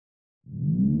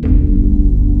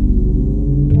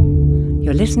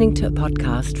You're listening to a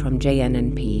podcast from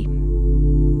JNNP.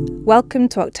 Welcome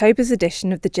to October's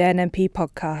edition of the JNNP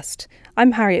podcast.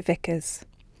 I'm Harriet Vickers.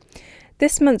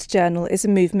 This month's journal is a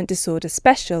movement disorder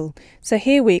special, so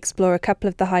here we explore a couple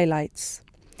of the highlights.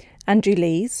 Andrew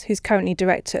Lees, who's currently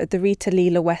director at the Rita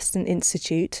Leela Weston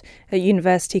Institute at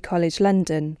University College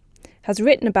London, has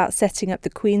written about setting up the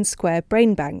Queen Square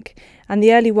Brain Bank and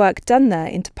the early work done there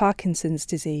into Parkinson's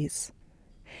disease.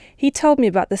 He told me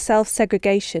about the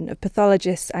self-segregation of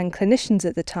pathologists and clinicians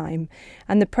at the time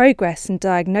and the progress in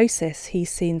diagnosis he's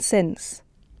seen since.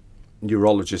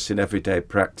 Neurologists in everyday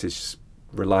practice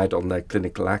relied on their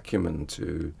clinical acumen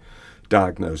to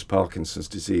diagnose Parkinson's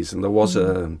disease, and there was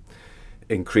an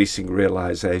increasing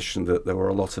realisation that there were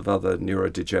a lot of other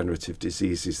neurodegenerative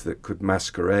diseases that could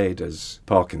masquerade as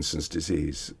Parkinson's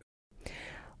disease.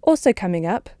 Also coming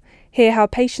up, hear how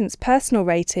patients' personal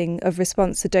rating of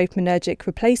response to dopaminergic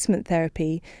replacement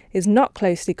therapy is not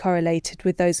closely correlated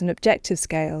with those on objective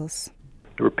scales.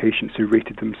 There were patients who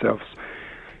rated themselves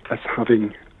as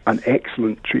having an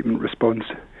excellent treatment response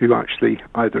who actually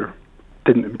either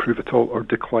didn't improve at all or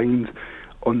declined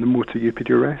on the motor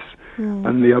UPDRS.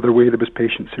 And the other way, there was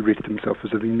patients who rated themselves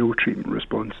as having no treatment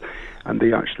response, and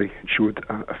they actually showed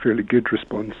a fairly good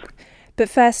response. But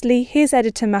firstly, here's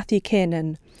editor Matthew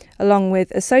Kiernan, along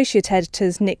with associate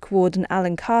editors Nick Ward and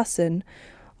Alan Carson,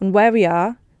 on where we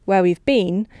are, where we've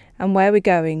been, and where we're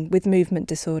going with movement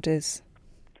disorders.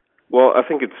 Well, I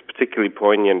think it's particularly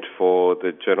poignant for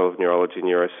the Journal of Neurology,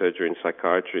 Neurosurgery and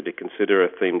Psychiatry to consider a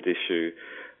themed issue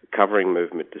covering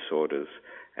movement disorders.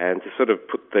 And to sort of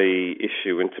put the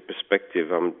issue into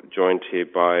perspective, I'm joined here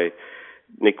by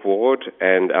Nick Ward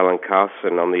and Alan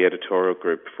Carson on the editorial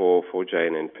group for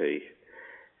JNNP.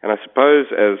 And I suppose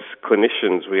as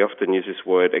clinicians, we often use this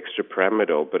word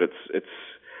extrapyramidal, but it's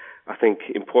I think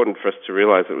important for us to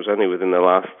realise it was only within the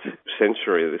last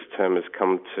century that this term has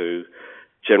come to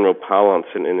general parlance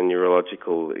in a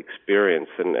neurological experience.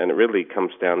 And it really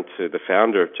comes down to the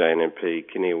founder of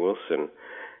JNNP, Kinnear Wilson.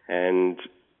 And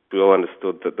we all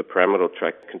understood that the pyramidal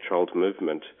track controlled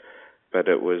movement, but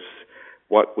it was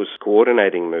what was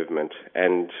coordinating movement.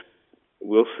 And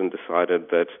Wilson decided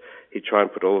that he'd try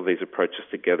and put all of these approaches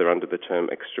together under the term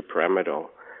extrapyramidal.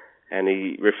 And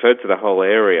he referred to the whole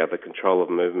area, the control of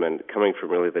movement, coming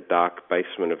from really the dark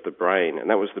basement of the brain. And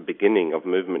that was the beginning of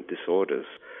movement disorders.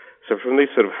 So from these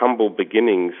sort of humble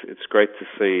beginnings, it's great to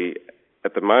see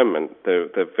at the moment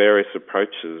the various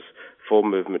approaches for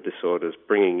movement disorders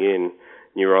bringing in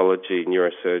neurology,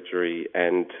 neurosurgery,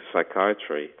 and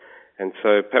psychiatry. And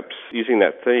so perhaps using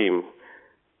that theme,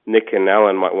 Nick and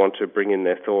Alan might want to bring in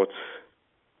their thoughts.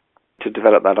 To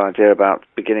develop that idea about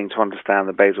beginning to understand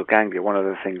the basal ganglia, one of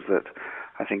the things that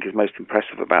I think is most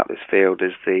impressive about this field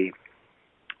is the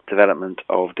development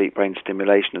of deep brain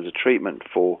stimulation as a treatment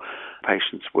for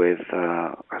patients with,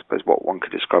 I suppose, what one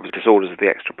could describe as disorders of the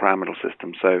extrapyramidal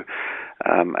system. So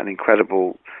an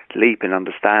incredible leap in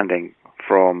understanding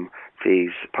from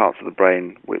these parts of the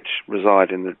brain which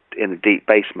reside in the deep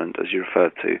basement, as you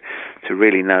referred to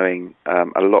really knowing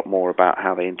a lot more about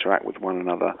how they interact with one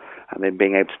another, and then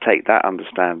being able to take that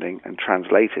understanding and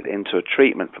translate it into a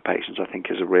treatment for patients, I think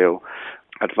is a real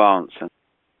advance.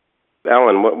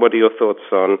 Alan, what are your thoughts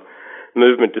on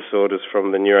movement disorders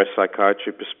from the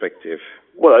neuropsychiatry perspective?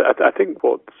 Well, I think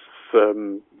what's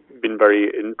been very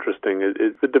interesting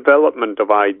is the development of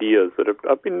ideas that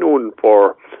have been known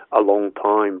for a long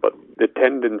time, but the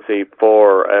tendency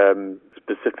for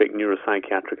specific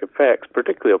neuropsychiatric effects,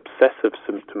 particularly obsessive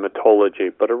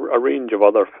symptomatology, but a range of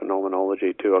other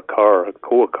phenomenology to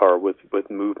co-occur with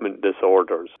movement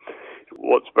disorders.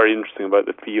 What's very interesting about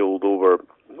the field over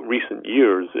recent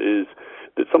years is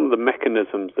that some of the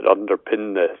mechanisms that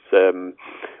underpin this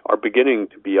are beginning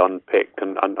to be unpicked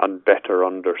and better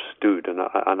understood, and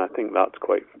I think that's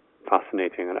quite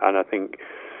fascinating, and I think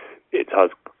it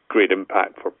has great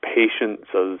impact for patients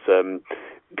as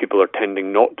people are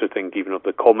tending not to think even of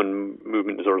the common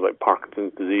movement disorders like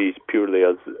Parkinson's disease purely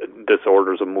as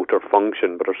disorders of motor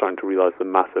function, but are starting to realise the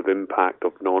massive impact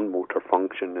of non-motor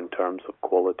function in terms of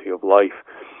quality of life.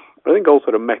 But I think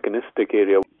also the mechanistic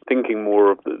area, thinking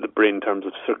more of the brain in terms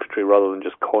of circuitry rather than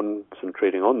just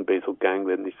concentrating on basal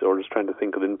ganglia in these disorders, trying to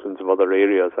think of the influence of other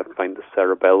areas. I find the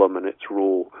cerebellum and its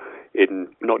role in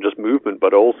not just movement,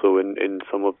 but also in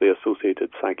some of the associated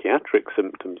psychiatric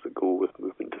symptoms that go with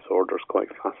movement disorders quite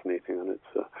fascinating. And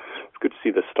it's good to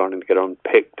see this starting to get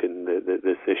unpicked in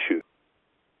this issue.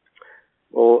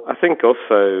 Well, I think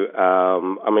also,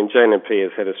 JNNP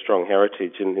has had a strong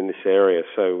heritage in this area.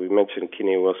 So we mentioned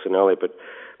Kinnear Wilson earlier, but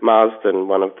Marsden,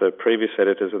 one of the previous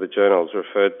editors of the journals,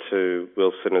 referred to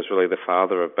Wilson as really the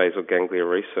father of basal ganglia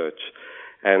research.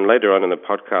 And later on in the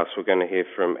podcast, we're going to hear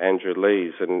from Andrew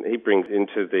Lees, and he brings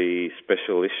into the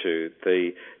special issue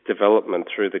the development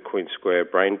through the Queen Square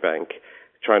Brain Bank,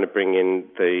 trying to bring in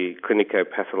the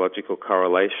clinico-pathological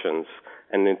correlations,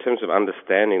 and in terms of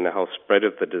understanding the whole spread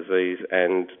of the disease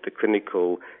and the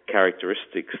clinical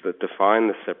characteristics that define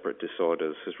the separate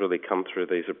disorders has really come through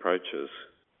these approaches.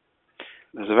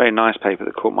 There's a very nice paper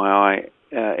that caught my eye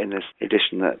in this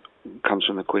edition that comes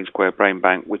from the Queen Square Brain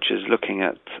Bank, which is looking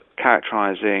at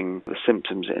characterising the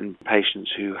symptoms in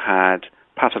patients who had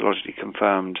pathologically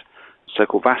confirmed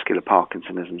so-called vascular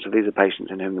Parkinsonism. So these are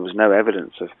patients in whom there was no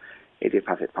evidence of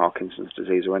idiopathic Parkinson's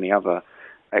disease or any other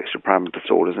extrapyramidal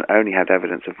disorders and only had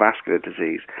evidence of vascular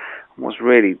disease. And what's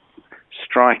really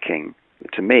striking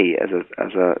to me as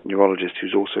a neurologist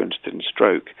who's also interested in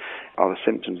stroke are the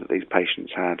symptoms that these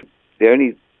patients had. The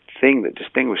only thing that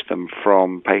distinguished them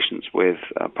from patients with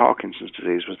Parkinson's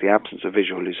disease was the absence of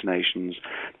visual hallucinations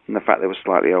and the fact they were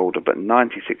slightly older, but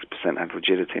 96% had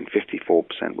rigidity and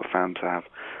 54% were found to have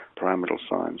pyramidal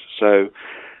signs. So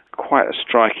quite a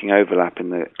striking overlap in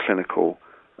the clinical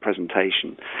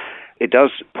presentation. It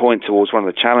does point towards one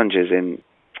of the challenges in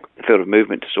the field of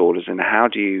movement disorders, and how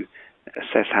do you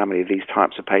assess how many of these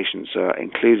types of patients are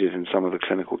included in some of the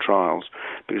clinical trials,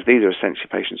 because these are essentially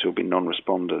patients who will be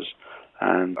non-responders.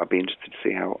 And I'd be interested to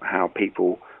see how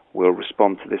people will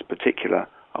respond to this particular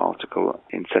article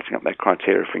in setting up their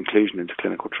criteria for inclusion into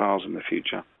clinical trials in the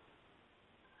future.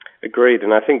 Agreed,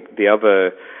 and I think the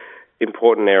other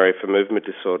important area for movement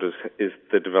disorders is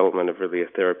the development of really a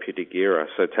therapeutic era.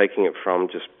 So taking it from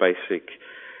just basic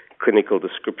clinical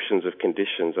descriptions of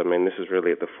conditions, I mean, this is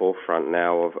really at the forefront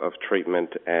now of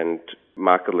treatment and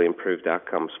markedly improved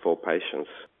outcomes for patients.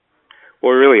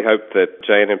 Well, we really hope that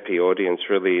JNNP audience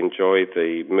really enjoy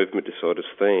the movement disorders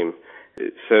theme.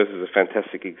 It serves as a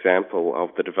fantastic example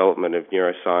of the development of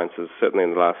neurosciences, certainly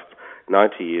in the last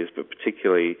 90 years, but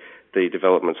particularly the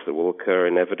developments that will occur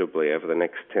inevitably over the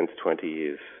next 10 to 20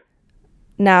 years.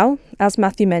 Now, as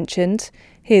Matthew mentioned,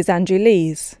 here's Andrew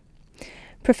Lees.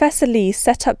 Professor Lees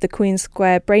set up the Queen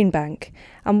Square Brain Bank,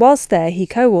 and whilst there he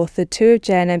co-authored two of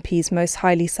JNNP's most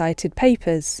highly cited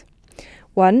papers.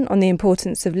 One on the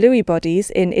importance of Lewy bodies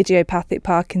in idiopathic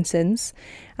Parkinson's,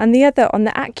 and the other on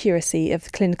the accuracy of the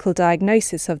clinical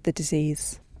diagnosis of the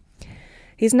disease.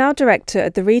 He's now director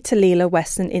at the Rita Leela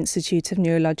Weston Institute of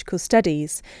Neurological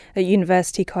Studies at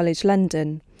University College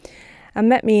London, and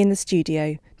met me in the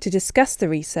studio to discuss the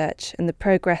research and the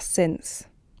progress since.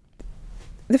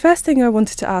 The first thing I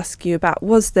wanted to ask you about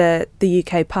was the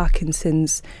UK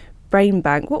Parkinson's Brain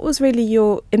Bank. What was really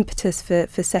your impetus for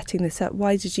setting this up?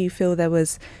 Why did you feel there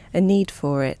was a need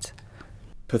for it?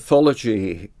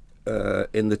 Pathology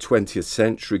in the 20th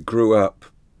century grew up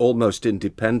almost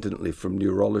independently from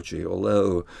neurology,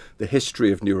 although the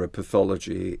history of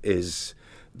neuropathology is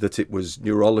that it was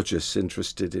neurologists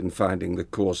interested in finding the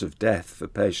cause of death for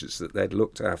patients that they'd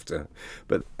looked after.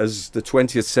 But as the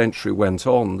 20th century went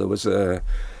on, there was a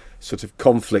sort of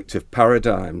conflict of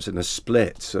paradigms and a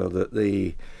split, so that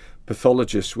the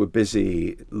pathologists were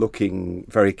busy looking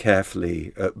very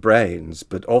carefully at brains,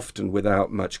 but often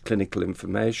without much clinical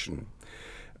information,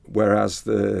 whereas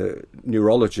the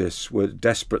neurologists were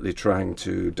desperately trying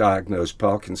to diagnose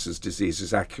Parkinson's disease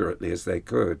as accurately as they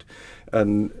could.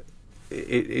 And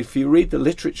if you read the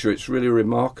literature, it's really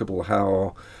remarkable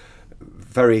how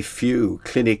very few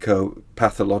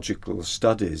clinico-pathological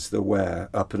studies there were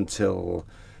up until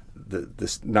the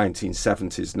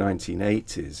 1970s,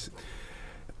 1980s.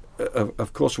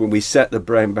 Of course, when we set the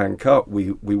Brain Bank up,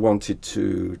 we wanted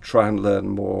to try and learn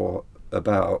more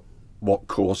about what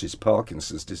causes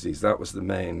Parkinson's disease. That was the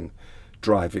main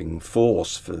driving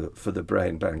force for the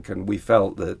Brain Bank. And we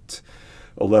felt that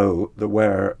although there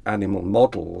were animal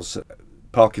models,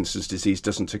 Parkinson's disease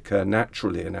doesn't occur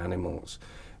naturally in animals.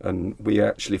 And we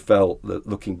actually felt that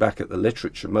looking back at the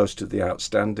literature, most of the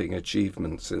outstanding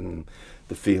achievements in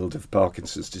the field of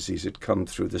Parkinson's disease had come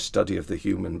through the study of the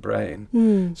human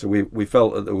brain. So we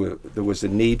felt that there was a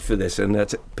need for this, and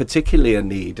that particularly a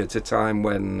need at a time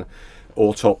when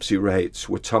autopsy rates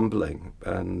were tumbling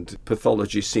and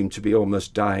pathology seemed to be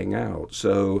almost dying out.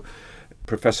 So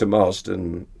Professor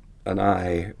Marsden and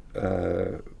I,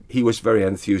 he was very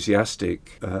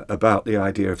enthusiastic about the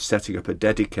idea of setting up a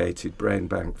dedicated brain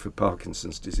bank for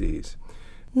Parkinson's disease.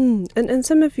 And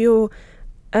some of your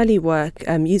early work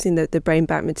using the brain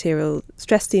bank material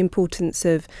stressed the importance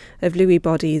of Lewy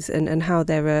bodies and how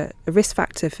they're a risk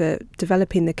factor for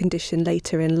developing the condition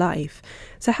later in life.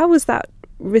 So how was that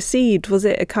received? Was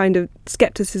it a kind of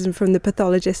scepticism from the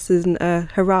pathologists and a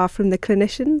hurrah from the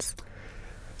clinicians?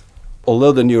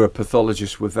 Although the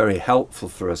neuropathologists were very helpful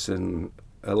for us in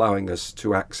allowing us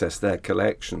to access their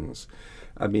collections.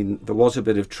 I mean, there was a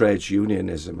bit of trades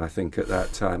unionism, I think, at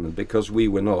that time, and because we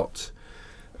were not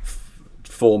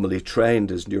formally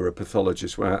trained as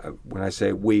neuropathologists, when I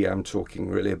say we, I'm talking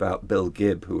really about Bill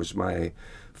Gibb, who was my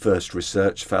first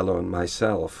research fellow, and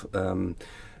myself.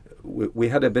 We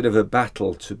had a bit of a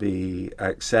battle to be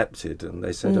accepted, and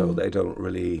they said, oh, they don't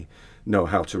really know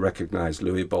how to recognize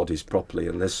Lewy bodies properly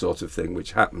and this sort of thing,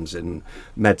 which happens in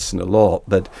medicine a lot.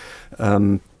 But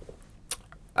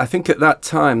I think at that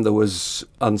time there was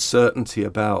uncertainty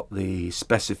about the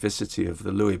specificity of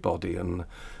the Lewy body and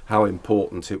how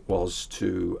important it was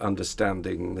to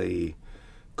understanding the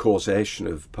causation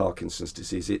of Parkinson's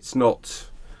disease. It's not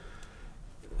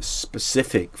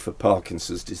specific for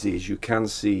Parkinson's disease. You can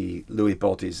see Lewy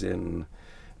bodies in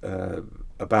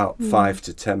about 5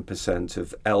 to 10%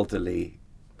 of elderly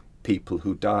people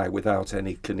who die without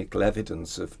any clinical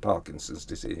evidence of Parkinson's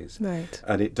disease. Right.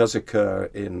 And it does occur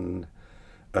in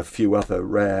a few other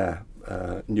rare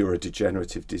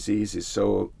neurodegenerative diseases.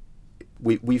 So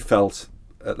we felt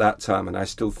at that time, and I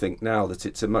still think now, that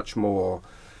it's a much more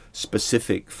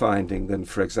specific finding than,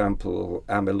 for example,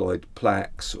 amyloid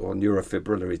plaques or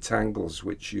neurofibrillary tangles,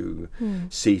 which you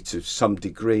see to some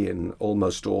degree in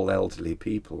almost all elderly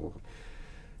people.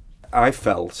 I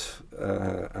felt,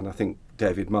 and I think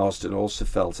David Marsden also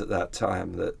felt at that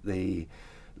time, that the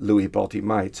Lewy body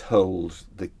might hold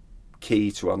the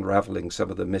key to unravelling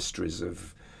some of the mysteries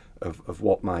of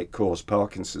what might cause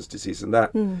Parkinson's disease. And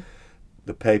that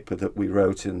the paper that we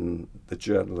wrote in the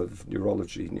Journal of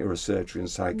Neurology, Neurosurgery and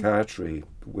Psychiatry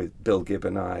with Bill Gibb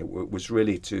and I was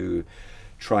really to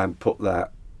try and put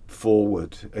that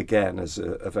forward again as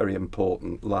a very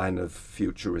important line of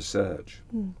future research.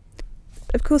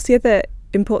 Of course, the other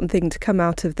important thing to come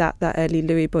out of that early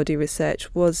Lewy body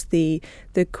research was the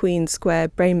Queen Square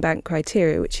Brain Bank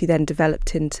criteria, which he then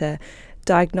developed into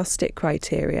diagnostic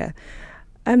criteria.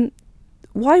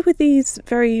 Why were these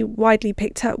very widely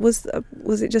picked up? Was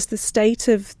it just the state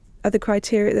of other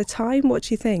criteria at the time? What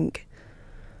do you think?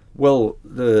 Well,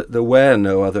 there were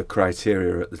no other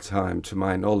criteria at the time, to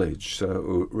my knowledge.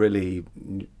 So really,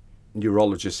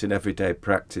 neurologists in everyday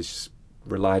practice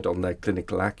relied on their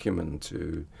clinical acumen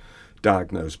to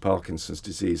diagnose Parkinson's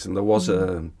disease. And there was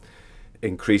a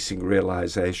increasing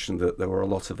realization that there were a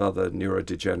lot of other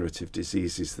neurodegenerative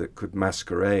diseases that could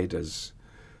masquerade as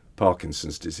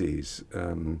Parkinson's disease.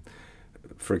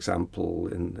 For example,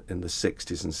 in the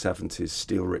 60s and 70s,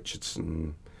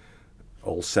 Steele-Richardson,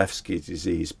 Olszewski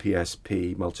disease,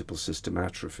 PSP, multiple system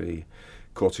atrophy,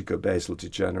 corticobasal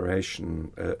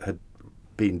degeneration had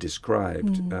been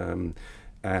described.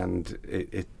 And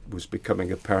it was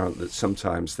becoming apparent that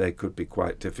sometimes they could be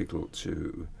quite difficult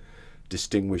to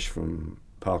distinguish from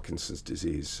Parkinson's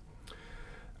disease.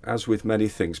 As with many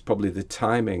things, probably the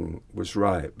timing was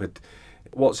right, but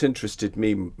what's interested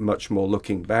me much more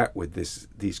looking back with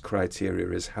these criteria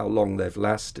is how long they've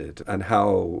lasted and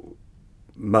how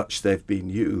much they've been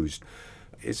used.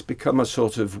 It's become a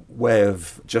sort of way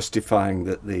of justifying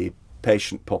that the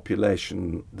patient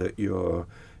population that you're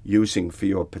using for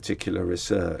your particular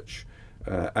research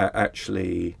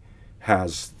actually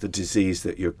has the disease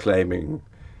that you're claiming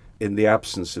in the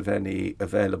absence of any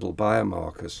available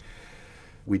biomarkers.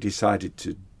 We decided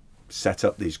to set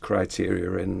up these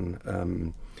criteria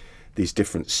in these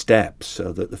different steps,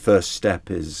 so that the first step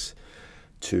is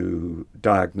to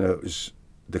diagnose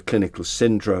the clinical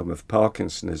syndrome of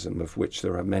Parkinsonism, of which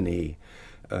there are many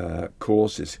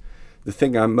causes. The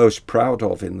thing I'm most proud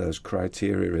of in those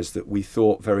criteria is that we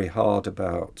thought very hard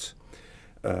about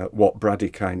what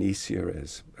bradykinesia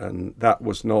is, and that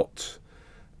was not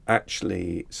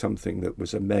actually something that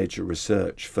was a major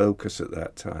research focus at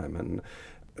that time. And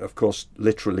of course,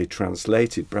 literally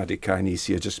translated,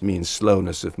 bradykinesia just means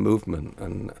slowness of movement,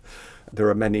 and there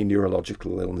are many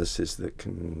neurological illnesses that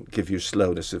can give you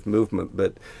slowness of movement,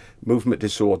 but movement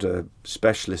disorder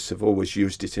specialists have always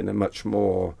used it in a much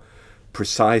more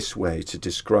precise way to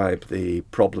describe the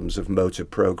problems of motor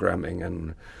programming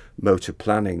and motor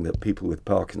planning that people with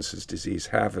Parkinson's disease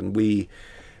have. And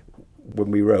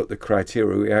when we wrote the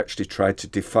criteria, we actually tried to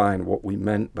define what we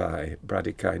meant by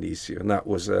bradykinesia, and that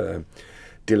was a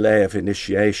delay of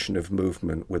initiation of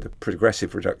movement with a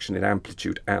progressive reduction in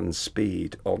amplitude and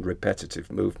speed on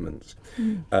repetitive movements.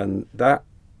 And that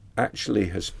actually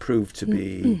has proved to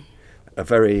be a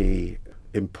very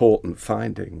important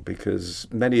finding, because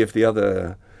many of the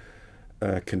other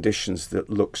conditions that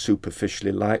look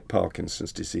superficially like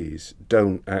Parkinson's disease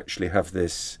don't actually have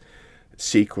this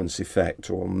sequence effect,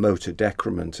 or motor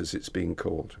decrement as it's being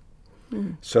called.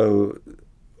 So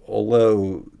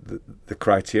although the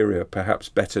criteria are perhaps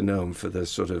better known for the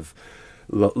sort of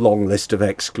long list of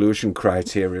exclusion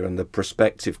criteria and the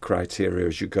prospective criteria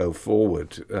as you go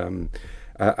forward.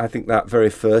 I think that very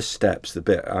first step's the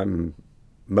bit I'm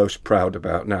most proud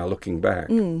about now, looking back.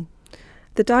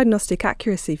 The diagnostic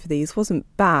accuracy for these wasn't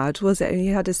bad, was it?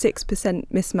 You had a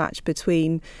 6% mismatch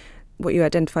between what you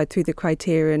identified through the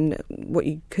criteria and what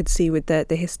you could see with the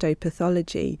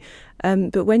histopathology.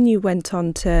 But when you went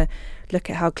on to look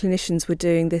at how clinicians were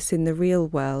doing this in the real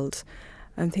world,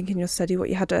 I'm thinking your study,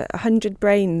 you had 100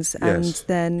 brains,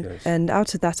 and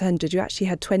out of that 100, you actually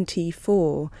had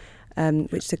 24,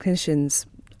 which the clinicians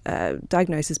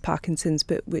diagnosed as Parkinson's,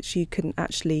 but which you couldn't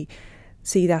actually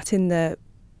see that in the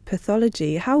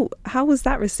pathology. How was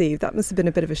that received? That must have been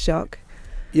a bit of a shock.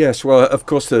 Yes, well, of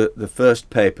course, the first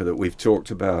paper that we've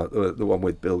talked about, the one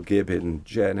with Bill Gibb in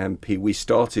JNMP, we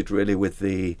started really with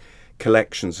the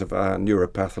collections of our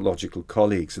neuropathological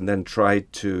colleagues and then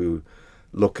tried to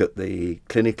look at the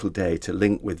clinical data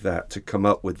linked with that to come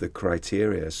up with the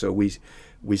criteria. So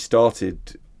we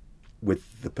started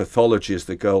with the pathology as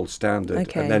the gold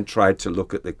standard, and then tried to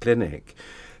look at the clinic.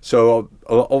 So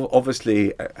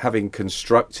obviously, having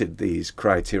constructed these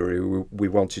criteria, we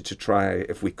wanted to try,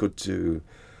 if we could, to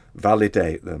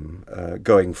validate them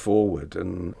going forward.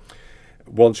 And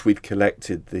once we'd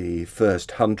collected the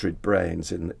first 100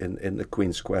 brains in the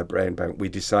Queen Square Brain Bank, we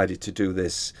decided to do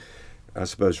this, I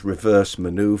suppose, reverse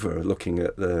manoeuvre, looking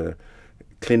at the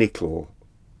clinical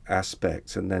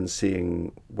aspects and then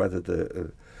seeing whether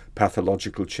the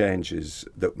pathological changes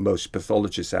that most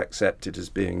pathologists accepted as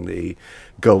being the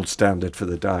gold standard for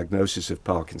the diagnosis of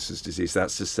Parkinson's disease.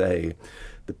 That's to say,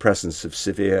 the presence of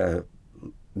severe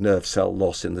nerve cell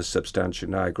loss in the substantia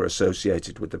nigra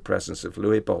associated with the presence of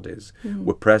Lewy bodies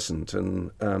were present.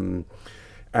 And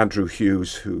Andrew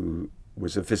Hughes, who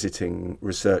was a visiting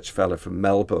research fellow from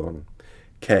Melbourne,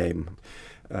 came.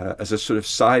 As a sort of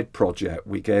side project,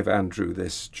 we gave Andrew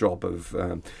this job of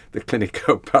the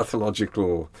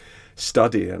clinico-pathological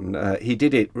study, and he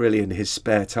did it really in his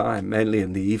spare time, mainly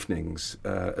in the evenings,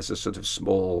 as a sort of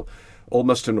small,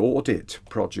 almost an audit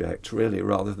project, really,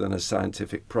 rather than a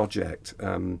scientific project.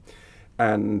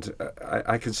 And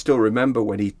I can still remember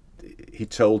when he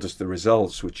told us the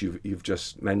results, which you've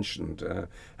just mentioned,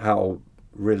 how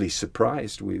really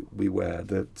surprised we were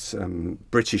that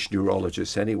British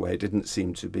neurologists anyway didn't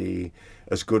seem to be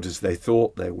as good as they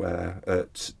thought they were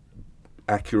at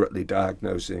accurately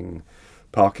diagnosing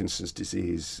Parkinson's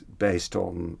disease based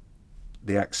on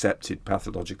the accepted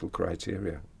pathological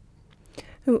criteria.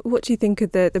 What do you think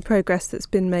of the progress that's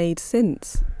been made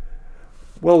since?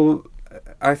 Well,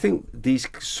 I think these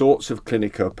sorts of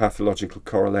clinico-pathological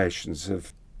correlations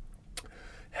have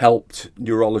helped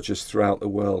neurologists throughout the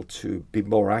world to be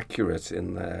more accurate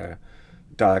in their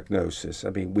diagnosis. I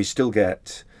mean, we still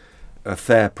get a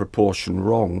fair proportion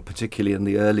wrong, particularly in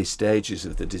the early stages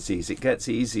of the disease. It gets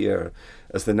easier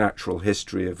as the natural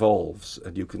history evolves,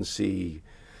 and you can see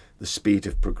the speed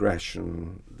of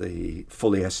progression, the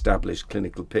fully established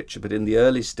clinical picture. But in the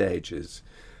early stages,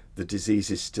 the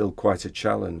disease is still quite a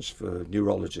challenge for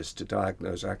neurologists to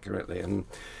diagnose accurately. And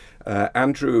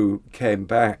Andrew came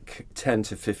back 10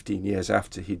 to 15 years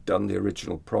after he'd done the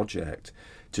original project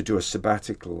to do a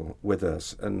sabbatical with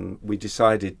us, and we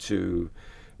decided to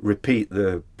repeat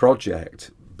the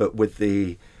project, but with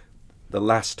the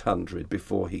last 100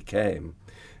 before he came.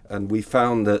 And we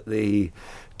found that the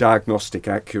diagnostic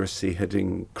accuracy had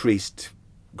increased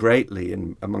greatly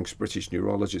amongst British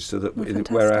neurologists, so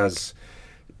that whereas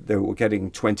they were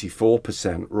getting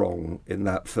 24% wrong in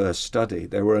that first study,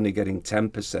 they were only getting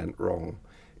 10% wrong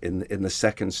in the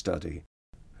second study.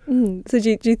 So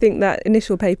do you think that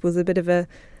initial paper was a bit of a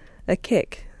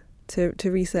kick to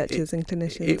researchers and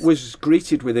clinicians? It was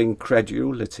greeted with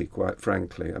incredulity, quite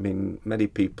frankly. I mean, many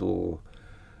people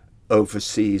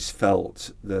overseas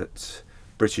felt that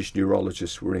British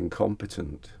neurologists were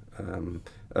incompetent and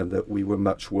that we were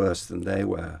much worse than they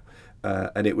were.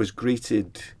 And it was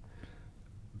greeted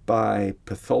by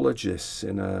pathologists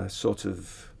in a sort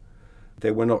of,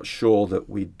 they were not sure that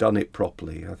we'd done it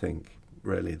properly, I think,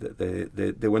 really, that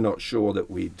they were not sure that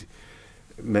we'd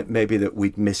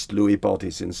missed Lewy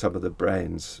bodies in some of the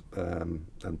brains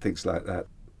and things like that.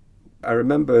 I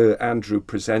remember Andrew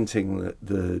presenting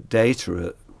the data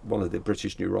at one of the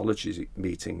British neurology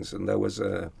meetings, and there was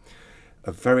a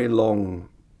very long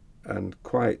and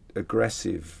quite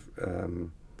aggressive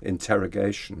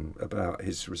interrogation about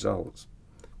his results.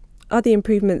 Are the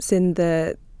improvements in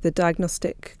the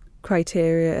diagnostic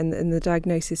criteria and the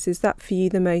diagnosis, is that for you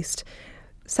the most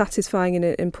satisfying and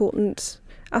important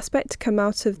aspect to come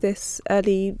out of this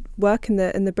early work in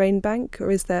the brain bank, or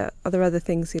are there other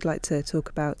things you'd like to talk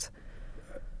about?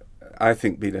 I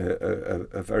think, been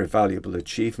a very valuable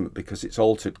achievement because it's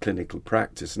altered clinical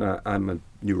practice. And I'm a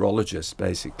neurologist,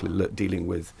 basically, dealing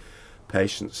with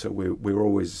patients. So we're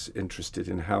always interested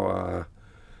in how our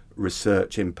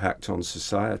research impact on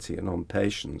society and on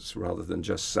patients rather than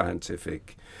just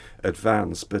scientific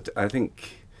advance. But I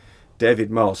think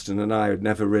David Marston and I had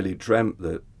never really dreamt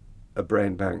that a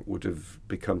brain bank would have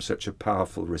become such a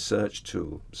powerful research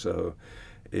tool. So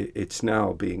it's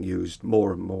now being used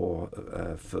more and more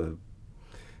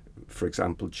for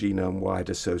example, genome-wide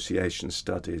association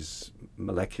studies,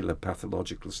 molecular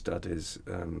pathological studies,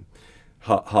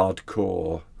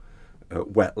 hardcore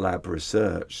wet lab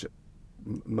research.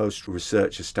 Most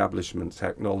research establishments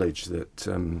acknowledge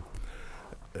that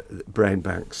brain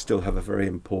banks still have a very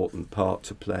important part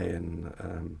to play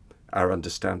in our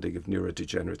understanding of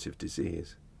neurodegenerative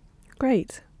disease.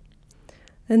 Great.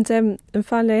 And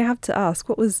finally, I have to ask,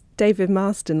 what was David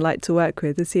Marston like to work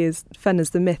with? Is he as fun as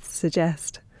the myths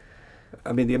suggest?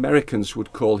 I mean, the Americans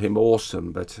would call him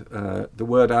awesome, but the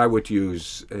word I would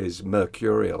use is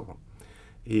mercurial.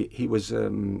 He was a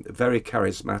very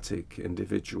charismatic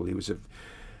individual. He was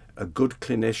a good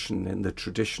clinician in the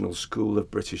traditional school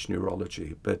of British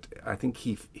neurology, but I think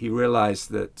he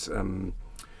realised that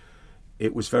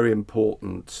it was very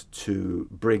important to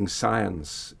bring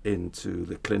science into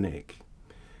the clinic.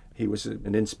 He was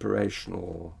an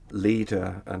inspirational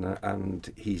leader,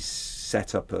 and he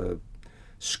set up a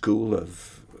school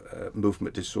of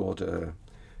movement disorder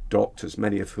doctors,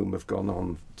 many of whom have gone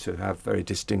on to have very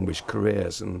distinguished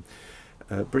careers. And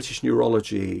British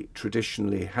neurology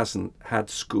traditionally hasn't had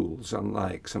schools,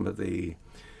 unlike some of the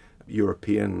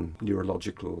European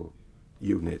neurological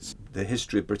units. The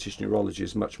history of British neurology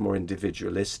is much more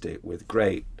individualistic, with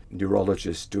great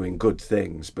neurologists doing good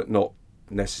things, but not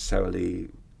necessarily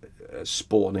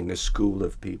spawning a school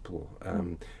of people.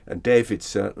 And David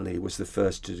certainly was the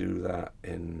first to do that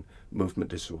in movement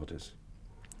disorders.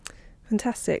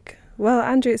 Fantastic. Well,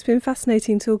 Andrew, it's been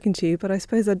fascinating talking to you, but I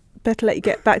suppose I'd better let you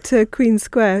get back to Queen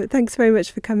Square. Thanks very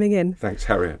much for coming in. Thanks,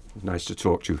 Harriet. Nice to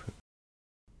talk to you.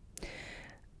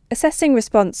 Assessing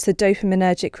response to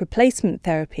dopaminergic replacement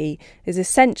therapy is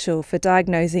essential for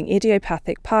diagnosing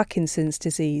idiopathic Parkinson's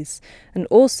disease and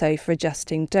also for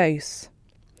adjusting dose.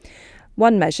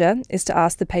 One measure is to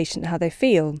ask the patient how they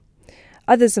feel.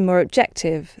 Others are more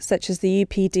objective, such as the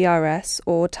UPDRS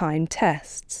or time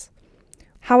tests.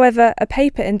 However, a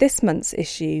paper in this month's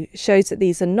issue shows that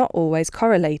these are not always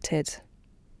correlated.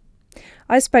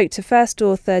 I spoke to first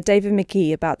author David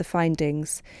McGee about the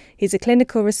findings. He's a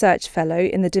clinical research fellow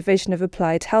in the Division of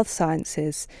Applied Health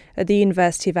Sciences at the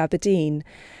University of Aberdeen,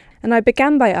 and I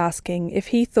began by asking if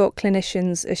he thought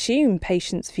clinicians assume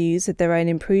patients' views of their own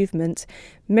improvement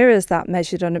mirrors that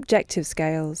measured on objective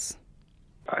scales.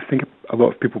 I think a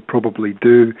lot of people probably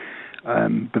do,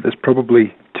 but there's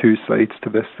probably two sides to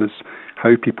this. There's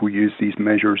how people use these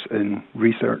measures in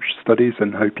research studies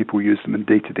and how people use them in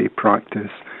day-to-day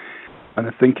practice. And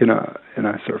I think in a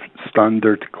sort of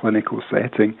standard clinical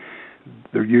setting,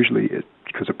 they're usually,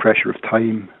 because of pressure of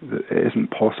time, that it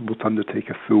isn't possible to undertake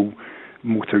a full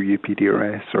motor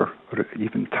UPDRS or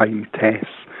even time tests.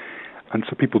 And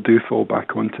so people do fall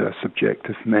back onto a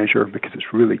subjective measure because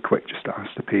it's really quick just to ask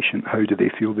the patient how do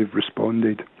they feel they've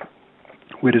responded.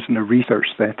 Whereas in a research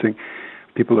setting,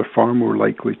 people are far more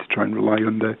likely to try and rely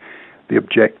on the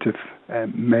objective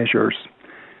measures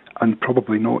and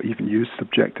probably not even use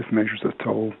subjective measures at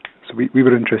all. So we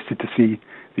were interested to see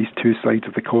these two sides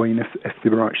of the coin if they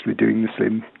were actually doing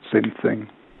the same thing.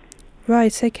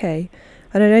 Right, okay.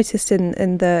 And I noticed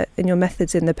in your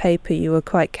methods in the paper you were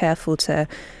quite careful to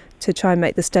try and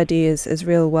make the study as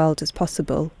real world as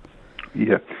possible.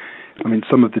 Yeah. I mean,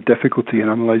 some of the difficulty in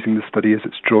analysing the study is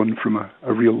it's drawn from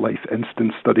a real-life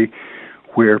instance study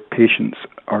where patients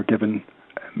are given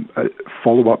a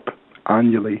follow-up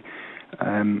annually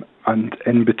and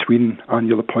in between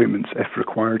annual appointments, if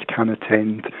required, can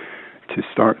attend to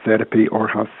start therapy or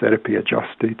have therapy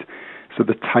adjusted. So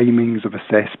the timings of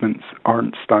assessments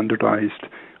aren't standardised,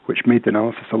 which made the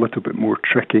analysis a little bit more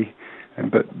tricky,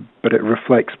 but it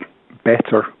reflects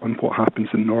better on what happens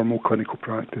in normal clinical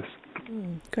practice.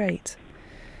 Great.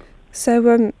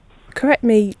 So correct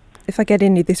me if I get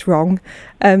any of this wrong,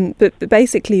 but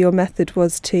basically your method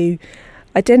was to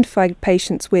identify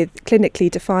patients with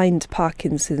clinically defined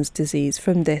Parkinson's disease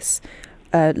from this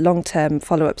long-term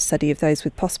follow-up study of those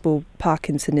with possible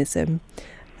Parkinsonism.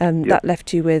 That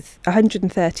left you with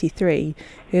 133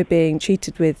 who are being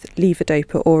treated with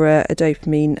levodopa or a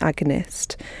dopamine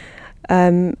agonist.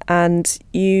 And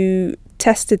you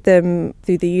tested them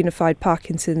through the Unified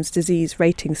Parkinson's Disease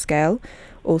Rating Scale,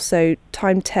 also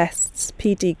time tests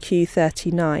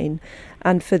PDQ-39,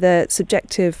 And for the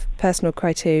subjective personal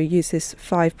criteria, use this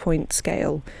 5-point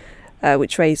scale,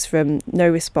 which ranges from no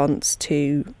response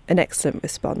to an excellent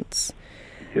response.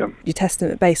 Yeah. You test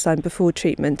them at baseline before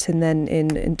treatment and then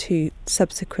in 2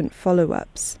 subsequent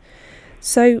follow-ups.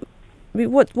 So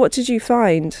what did you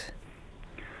find?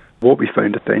 What we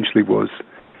found essentially was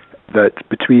that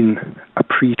between a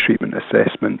pre-treatment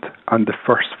assessment and the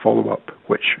first follow-up,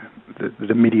 which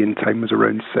the median time was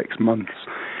around 6 months,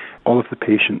 all of the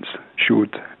patients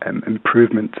showed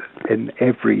improvement in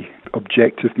every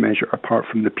objective measure apart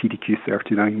from the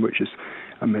PDQ-39, which is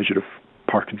a measure of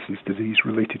Parkinson's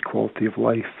disease-related quality of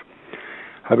life.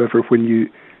 However, when you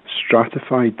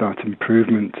stratified that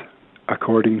improvement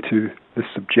according to the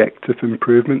subjective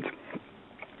improvement,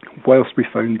 whilst we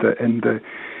found that in the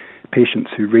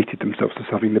patients who rated themselves as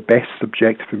having the best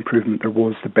subjective improvement, there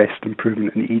was the best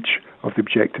improvement in each of the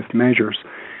objective measures,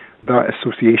 that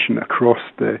association across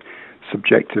the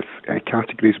subjective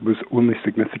categories was only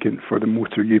significant for the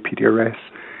motor UPDRS.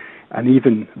 And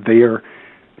even there,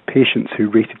 patients who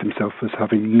rated themselves as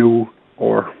having no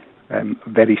or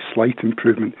very slight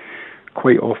improvement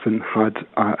quite often had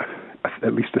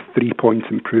at least a 3-point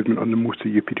improvement on the motor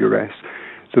UPDRS.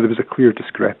 So there was a clear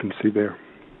discrepancy there.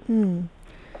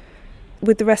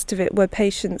 With the rest of it, were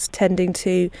patients tending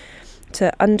to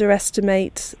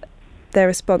underestimate their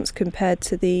response compared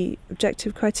to the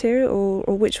objective criteria,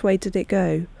 or which way did it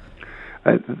go?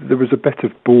 There was a bit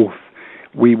of both.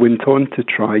 We went on to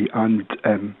try and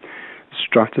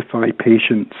stratify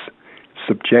patients'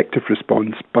 subjective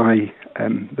response by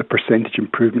the percentage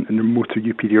improvement in their motor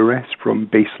UPDRS from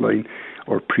baseline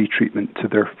or pre-treatment to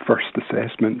their first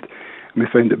assessment. And we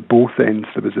found at both ends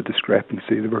there was a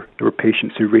discrepancy. There were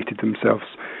patients who rated themselves,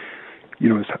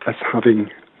 as having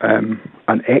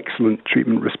an excellent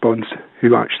treatment response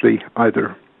who actually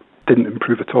either didn't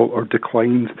improve at all or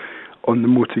declined on the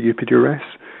motor UPDRS.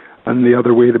 And the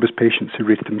other way, there was patients who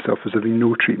rated themselves as having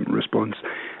no treatment response,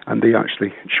 and they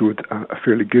actually showed a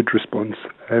fairly good response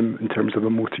in terms of a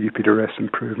motor UPDRS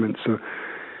improvement. So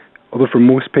although for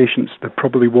most patients there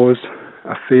probably was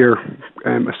a fair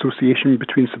association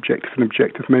between subjective and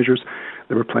objective measures,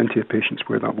 there were plenty of patients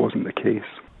where that wasn't the case.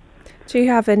 Do you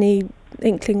have any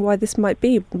inkling why this might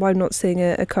be? Why I'm not seeing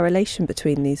a correlation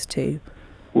between these two?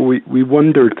 Well, we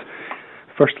wondered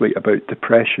firstly about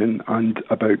depression and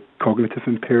about cognitive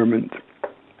impairment,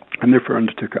 and therefore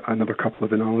undertook another couple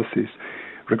of analyses.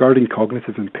 Regarding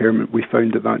cognitive impairment, we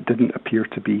found that didn't appear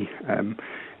to be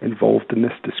involved in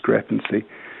this discrepancy.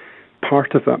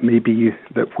 Part of that may be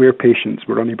that where patients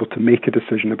were unable to make a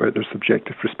decision about their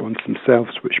subjective response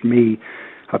themselves, which may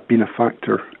have been a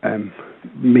factor,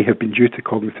 may have been due to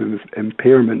cognitive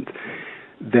impairment,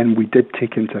 then we did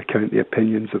take into account the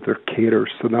opinions of their carers.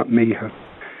 So that may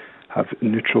have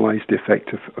neutralised the effect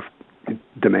of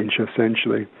dementia,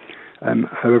 essentially.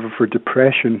 However, for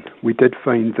depression, we did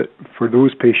find that for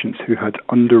those patients who had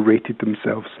underrated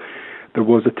themselves, there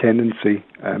was a tendency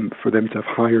for them to have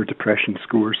higher depression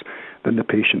scores than the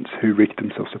patients who rated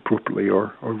themselves appropriately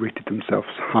or rated themselves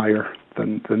higher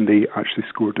than they actually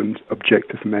scored in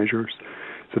objective measures.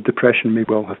 So depression may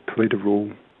well have played a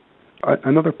role.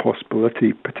 Another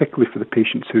possibility, particularly for the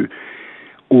patients who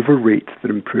overrate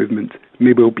their improvement,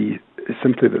 may well be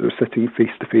simply that they're sitting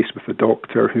face-to-face with a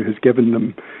doctor who has given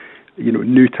them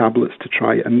new tablets to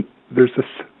try, and there's this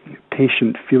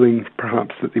patient feeling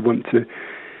perhaps that they want to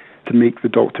make the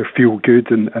doctor feel good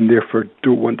and therefore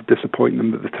don't want to disappoint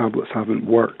them that the tablets haven't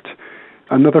worked.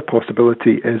 Another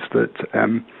possibility is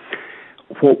that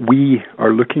what we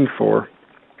are looking for,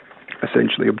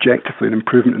 essentially objectively an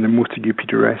improvement in the motor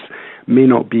UPDRS, may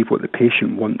not be what the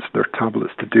patient wants their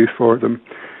tablets to do for them.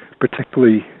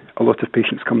 Particularly, a lot of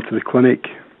patients come to the clinic,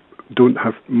 don't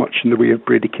have much in the way of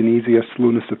bradykinesia,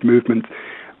 slowness of movement,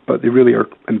 but they really are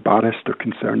embarrassed or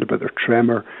concerned about their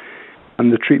tremor.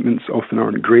 And the treatments often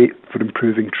aren't great for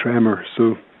improving tremor.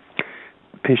 So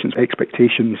patients'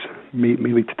 expectations may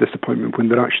lead to disappointment when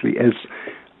there actually is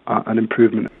an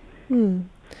improvement.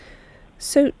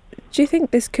 So do you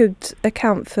think this could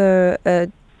account for a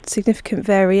significant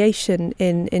variation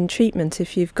in treatment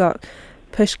if you've got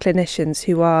push clinicians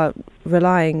who are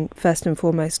relying first and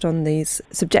foremost on these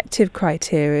subjective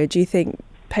criteria? Do you think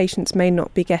patients may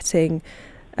not be getting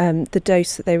the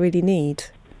dose that they really need?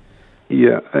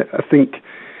 Yeah, I think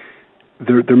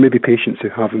there may be patients who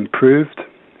have improved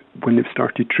when they've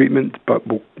started treatment, but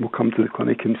will come to the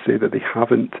clinic and say that they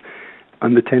haven't.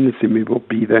 And the tendency may well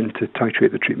be then to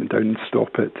titrate the treatment down and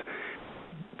stop it.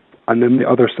 And then the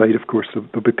other side, of course,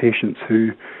 there'll be patients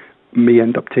who may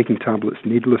end up taking tablets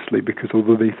needlessly because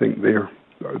although they think they're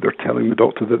telling the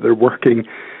doctor that they're working,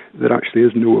 there actually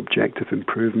is no objective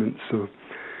improvement. So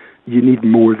you need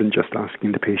more than just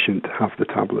asking the patient, have the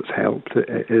tablets helped?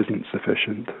 It isn't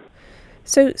sufficient.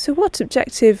 So what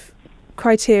objective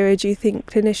criteria do you think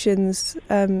clinicians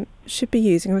should be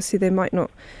using? Obviously, they might not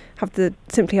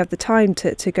simply have the time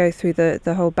to go through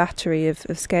the whole battery of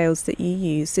scales that you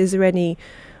use. Is there any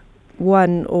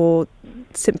one or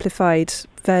simplified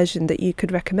version that you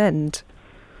could recommend?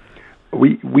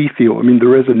 We feel,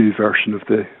 there is a new version of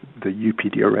the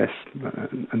UPDRS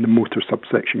and the motor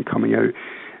subsection coming out,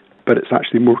 but it's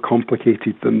actually more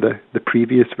complicated than the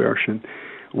previous version.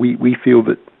 We feel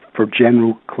that for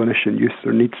general clinician use,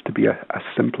 there needs to be a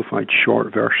simplified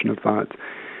short version of that,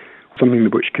 something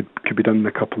which could be done in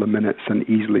a couple of minutes and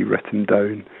easily written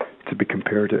down to be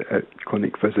compared at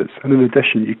clinic visits. And in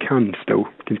addition, you can still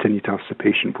continue to ask the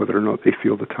patient whether or not they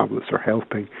feel the tablets are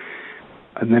helping.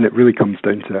 And then it really comes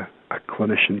down to a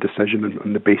clinician decision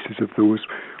on the basis of those,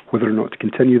 whether or not to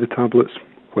continue the tablets,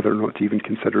 whether or not to even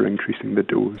consider increasing the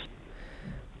dose.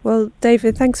 Well,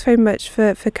 David, thanks very much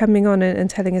for coming on and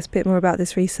telling us a bit more about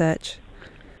this research.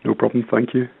 No problem,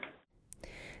 thank you.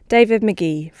 David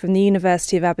McGee from the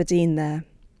University of Aberdeen there.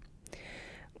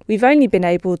 We've only been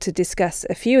able to discuss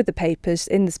a few of the papers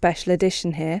in the special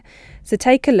edition here, so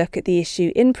take a look at the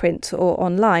issue in print or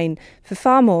online for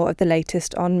far more of the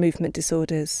latest on movement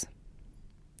disorders.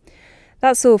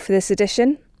 That's all for this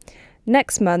edition.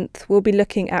 Next month, we'll be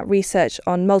looking at research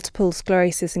on multiple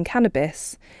sclerosis and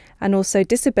cannabis, and also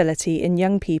disability in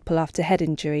young people after head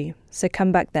injury, so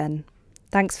come back then.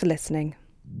 Thanks for listening.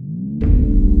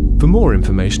 For more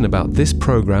information about this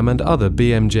programme and other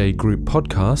BMJ Group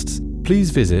podcasts,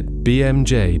 please visit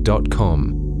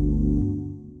bmj.com.